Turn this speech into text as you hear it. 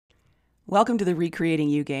Welcome to the Recreating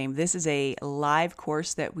You game. This is a live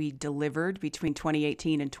course that we delivered between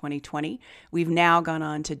 2018 and 2020. We've now gone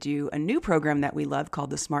on to do a new program that we love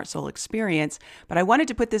called the Smart Soul Experience, but I wanted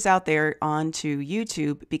to put this out there onto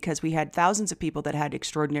YouTube because we had thousands of people that had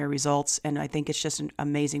extraordinary results, and I think it's just an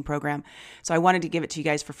amazing program. So I wanted to give it to you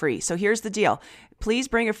guys for free. So here's the deal. Please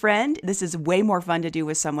bring a friend. This is way more fun to do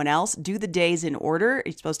with someone else. Do the days in order.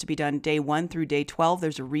 It's supposed to be done day 1 through day 12.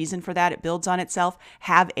 There's a reason for that. It builds on itself.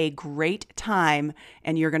 Have a great time,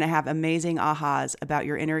 and you're going to have amazing ahas about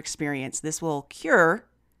your inner experience. This will cure,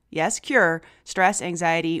 yes, cure stress,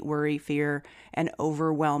 anxiety, worry, fear, and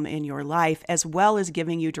overwhelm in your life, as well as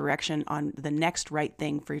giving you direction on the next right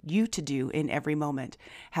thing for you to do in every moment.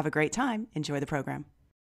 Have a great time. Enjoy the program.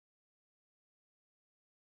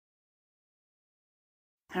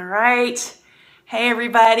 All right. Hey,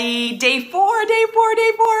 everybody. Day four.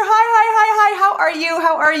 Hi. How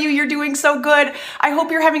are you? You're doing so good. I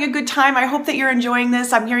hope you're having a good time. I hope that you're enjoying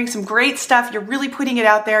this. I'm hearing some great stuff. You're really putting it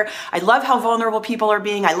out there. I love how vulnerable people are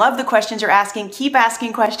being. I love the questions you're asking. Keep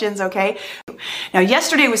asking questions, okay? Now,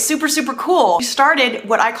 yesterday was super cool. We started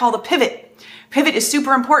what I call the pivot. Pivot is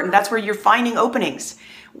super important. That's where you're finding openings.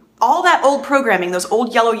 All that old programming, those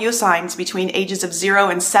old yellow U signs between ages of 0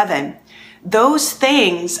 and 7, those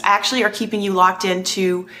things actually are keeping you locked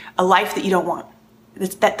into a life that you don't want.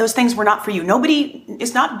 That those things were not for you.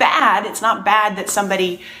 It's not bad. It's not bad that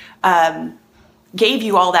somebody gave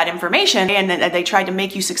you all that information and that they tried to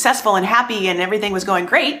make you successful and happy and everything was going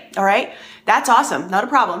great. All right. That's awesome. Not a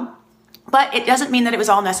problem. But it doesn't mean that it was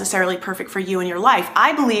all necessarily perfect for you in your life.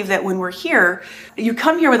 I believe that when we're here, you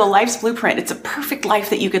come here with a life's blueprint. It's a perfect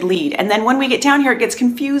life that you could lead. And then when we get down here, it gets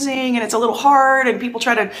confusing and it's a little hard and people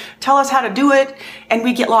try to tell us how to do it and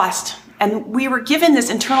we get lost. And we were given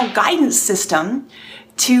this internal guidance system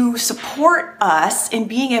to support us in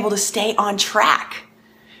being able to stay on track,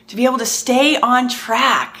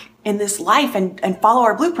 in this life and follow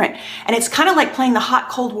our blueprint. And it's kind of like playing the hot,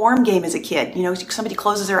 cold, warm game as a kid. You know, somebody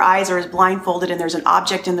closes their eyes or is blindfolded and there's an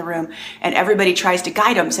object in the room and everybody tries to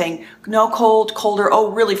guide them saying, no, cold, colder,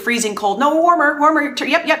 oh, really freezing cold, no, warmer,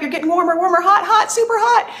 yep, you're getting warmer, hot, super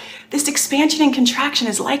hot. This expansion and contraction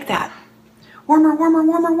is like that. Warmer,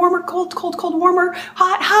 cold, warmer,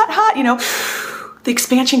 hot, you know. The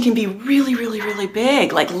expansion can be really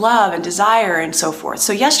big, like love and desire and so forth.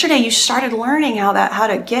 So yesterday you started learning how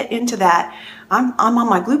to get into that. I'm on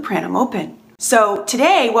my blueprint, I'm open. So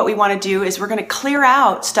today what we want to do is we're going to clear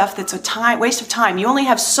out stuff that's a waste of time. You only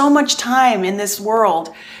have so much time in this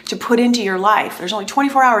world to put into your life. There's only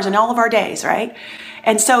 24 hours in all of our days, right?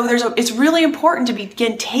 And so it's really important to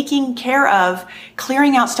begin taking care of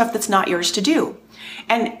clearing out stuff that's not yours to do.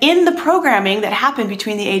 And in the programming that happened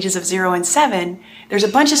between the ages of 0 and 7, there's a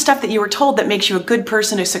bunch of stuff that you were told that makes you a good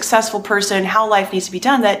person, a successful person, how life needs to be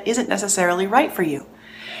done that isn't necessarily right for you.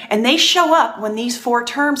 And they show up when these 4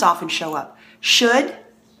 terms often show up. Should,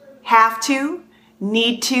 have to,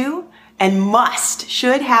 need to, and must.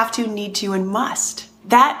 Should, have to, need to, and must.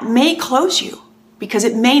 That may close you because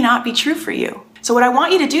it may not be true for you. So what I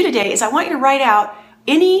want you to do today is I want you to write out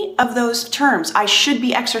any of those terms. I should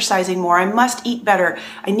be exercising more. I must eat better.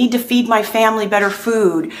 I need to feed my family better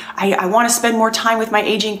food. I want to spend more time with my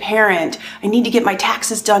aging parent. I need to get my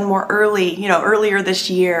taxes done more earlier this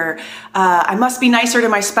year. I must be nicer to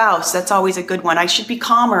my spouse. That's always a good one. I should be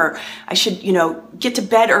calmer. I should, get to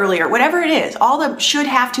bed earlier. Whatever it is, all the should,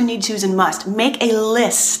 have to, need tos, and must. Make a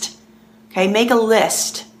list. Okay, make a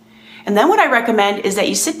list. And then what I recommend is that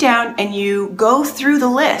you sit down and you go through the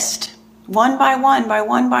list. One by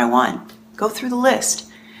one. Go through the list.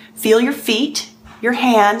 Feel your feet, your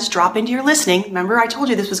hands drop into your listening. Remember, I told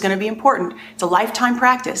you this was going to be important. It's a lifetime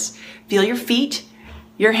practice. Feel your feet,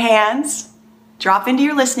 your hands drop into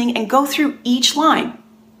your listening and go through each line.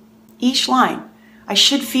 Each line. I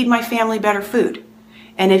should feed my family better food.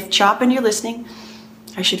 And if chop into your listening,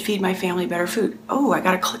 I should feed my family better food. Oh, I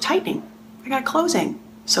got a tightening. I got a closing.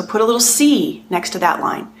 So put a little C next to that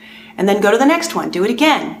line. And then go to the next one. Do it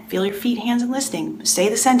again. Feel your feet, hands, and listening. Say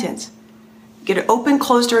the sentence. Get an open,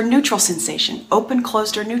 closed, or neutral sensation. Open,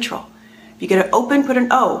 closed, or neutral. If you get an open, put an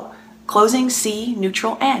O. Closing, C,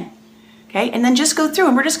 neutral, N. Okay? And then just go through,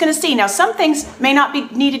 and we're just going to see. Now, some things may not be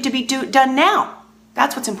needed to be done now.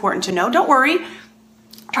 That's what's important to know. Don't worry.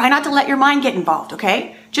 Try not to let your mind get involved,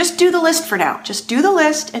 okay? Just do the list for now. Just do the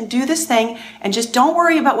list and do this thing, and just don't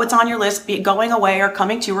worry about what's on your list be it going away or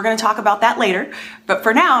coming to. We're going to talk about that later. But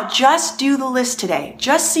for now, just do the list today.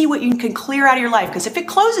 Just see what you can clear out of your life, because if it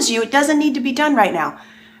closes you, it doesn't need to be done right now.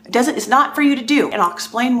 It's not for you to do. And I'll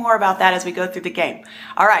explain more about that as we go through the game.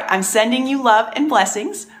 All right, I'm sending you love and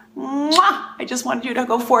blessings. Mwah! I just wanted you to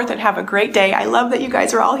go forth and have a great day. I love that you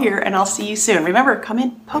guys are all here, and I'll see you soon. Remember, come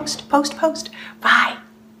in, post, post, post. Bye.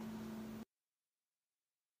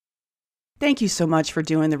 Thank you so much for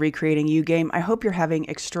doing the Recreating You game. I hope you're having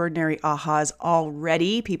extraordinary ahas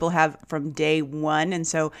already. People have from day one. And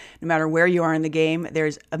so no matter where you are in the game,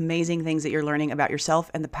 there's amazing things that you're learning about yourself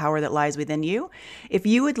and the power that lies within you. If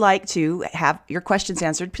you would like to have your questions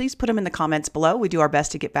answered, please put them in the comments below. We do our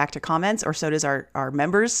best to get back to comments, or so does our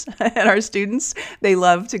members and our students. They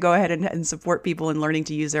love to go ahead and support people in learning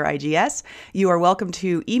to use their IGS. You are welcome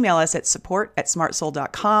to email us at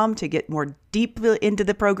support@smartsoul.com to get more deep into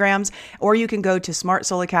the programs, or you can go to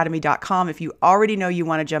smartsoulacademy.com if you already know you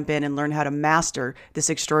want to jump in and learn how to master this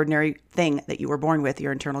extraordinary thing that you were born with,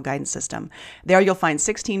 your internal guidance system. There you'll find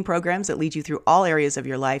 16 programs that lead you through all areas of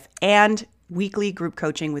your life and weekly group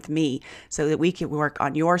coaching with me so that we can work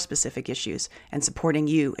on your specific issues and supporting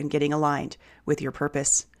you and getting aligned with your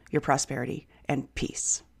purpose, your prosperity, and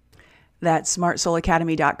peace. That's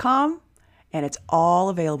smartsoulacademy.com, and it's all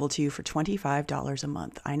available to you for $25 a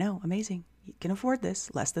month. I know, amazing. You can afford this,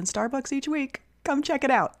 less than Starbucks each week. Come check it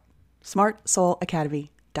out.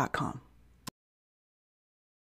 smartsoulacademy.com.